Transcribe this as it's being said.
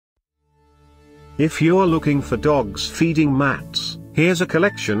If you're looking for dogs feeding mats, here's a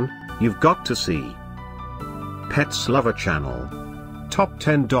collection you've got to see. Pets Lover Channel. Top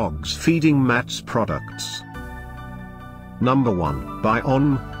 10 Dogs Feeding Mats Products. Number 1, by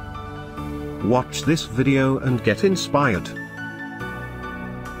Onme. Watch this video and get inspired.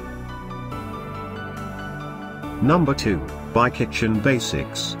 Number 2, by Kitchen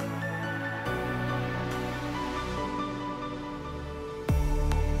Basics.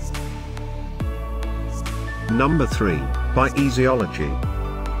 Number 3, by Easyology.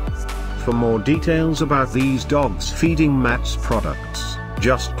 For more details about these dogs feeding mats products,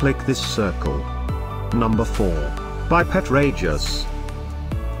 just click this circle. Number 4, by PetRageous.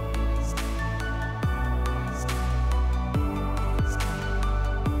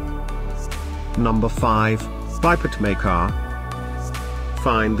 Number 5, by Petmaker.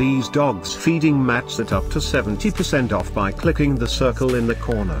 Find these dogs feeding mats at up to 70% off by clicking the circle in the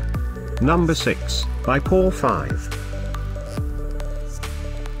corner. Number 6, by Paw5.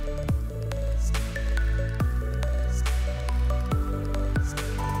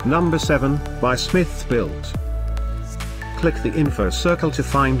 Number 7, by Smith Built. Click the info circle to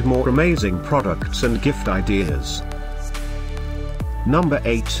find more amazing products and gift ideas. Number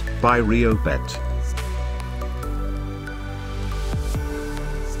 8, by Rio Pet.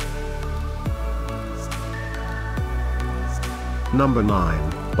 Number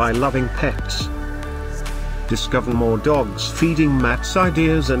 9, by Loving Pets. Discover more dogs feeding mats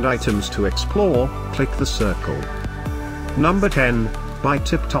ideas and items to explore, click the circle. Number 10, by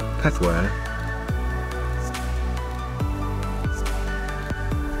Tip Top Petwear.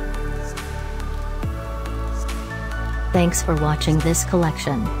 Thanks for watching this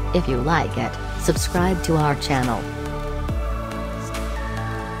collection. If you like it, subscribe to our channel.